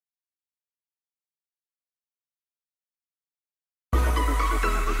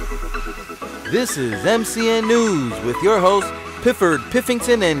This is MCN News with your hosts, Pifford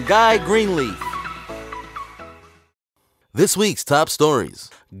Piffington and Guy Greenleaf. This week's top stories.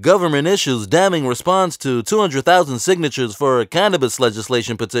 Government issues damning response to 200,000 signatures for a cannabis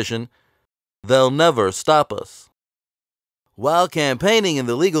legislation petition. They'll never stop us. While campaigning in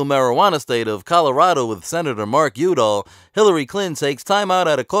the legal marijuana state of Colorado with Senator Mark Udall, Hillary Clinton takes time out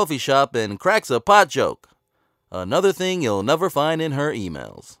at a coffee shop and cracks a pot joke. Another thing you'll never find in her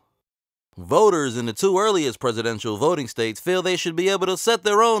emails. Voters in the two earliest presidential voting states feel they should be able to set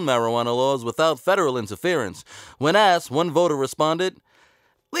their own marijuana laws without federal interference. When asked, one voter responded,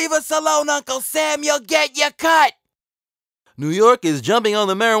 "Leave us alone, Uncle Sam, you'll get your cut." New York is jumping on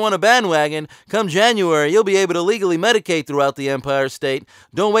the marijuana bandwagon. Come January, you'll be able to legally medicate throughout the Empire State.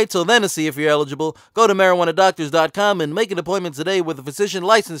 Don't wait till then to see if you're eligible. Go to MarijuanaDoctors.com and make an appointment today with a physician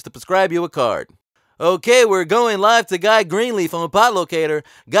licensed to prescribe you a card. Okay, we're going live to Guy Greenleaf on Pot Locator.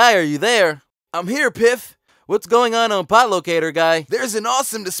 Guy, are you there? I'm here, Piff. What's going on Pot Locator, Guy? There's an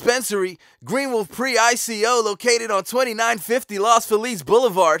awesome dispensary, Green Wolf Pre-ICO, located on 2950 Los Feliz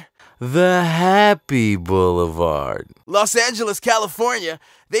Boulevard. The Happy Boulevard. Los Angeles, California.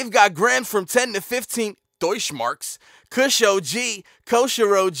 They've got grams from 10 to 15 Deutschmarks, Kush OG,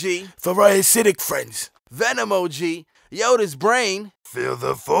 Kosher OG, for our acidic friends, Venom OG, Yoda's Brain, Feel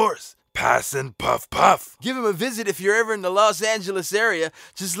the Force. Pass and puff puff. Give him a visit if you're ever in the Los Angeles area.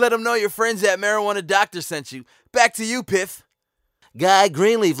 Just let them know your friends at Marijuana Doctor sent you. Back to you, Piff. Guy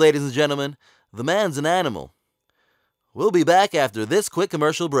Greenleaf, ladies and gentlemen. The man's an animal. We'll be back after this quick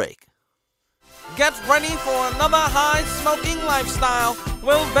commercial break. Get ready for another high-smoking lifestyle.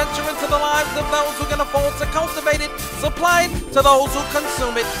 We'll venture into the lives of those who can afford to cultivate it, supply it to those who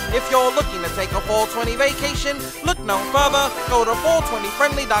consume it. If you're looking to take a 420 vacation, look no further. Go to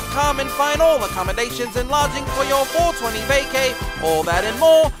 420friendly.com and find all accommodations and lodging for your 420 vacay. All that and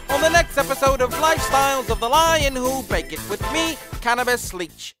more on the next episode of Lifestyles of the Lion Who Bake It with me, Cannabis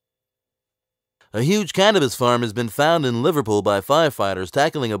Leech. A huge cannabis farm has been found in Liverpool by firefighters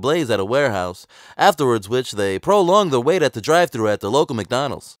tackling a blaze at a warehouse, afterwards which they prolonged their wait at the drive-thru at the local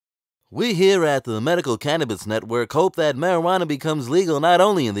McDonald's. We here at the Medical Cannabis Network hope that marijuana becomes legal not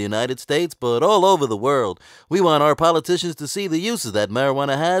only in the United States, but all over the world. We want our politicians to see the uses that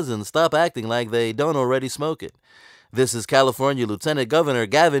marijuana has and stop acting like they don't already smoke it. This is California Lieutenant Governor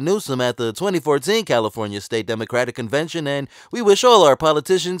Gavin Newsom at the 2014 California State Democratic Convention, and we wish all our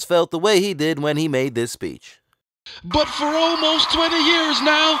politicians felt the way he did when he made this speech. But for almost 20 years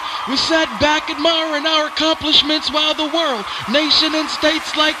now, we sat back admiring our accomplishments while the world, nation and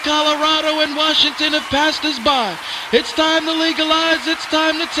states like Colorado and Washington have passed us by. It's time to legalize, it's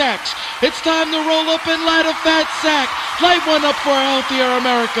time to tax. It's time to roll up and light a fat sack. Light one up for a healthier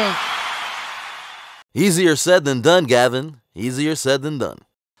America. Easier said than done, Gavin. Easier said than done.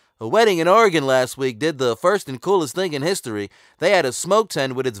 A wedding in Oregon last week did the first and coolest thing in history. They had a smoke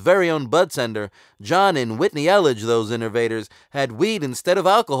tent with its very own bud tender. John and Whitney Elledge, those innovators, had weed instead of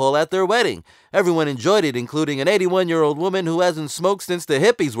alcohol at their wedding. Everyone enjoyed it, including an 81-year-old woman who hasn't smoked since the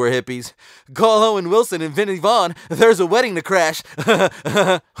hippies were hippies. Call Owen Wilson and Vinnie Vaughn. There's a wedding to crash.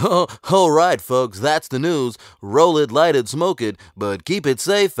 All right, folks, that's the news. Roll it, light it, smoke it, but keep it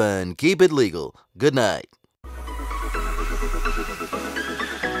safe and keep it legal. Good night.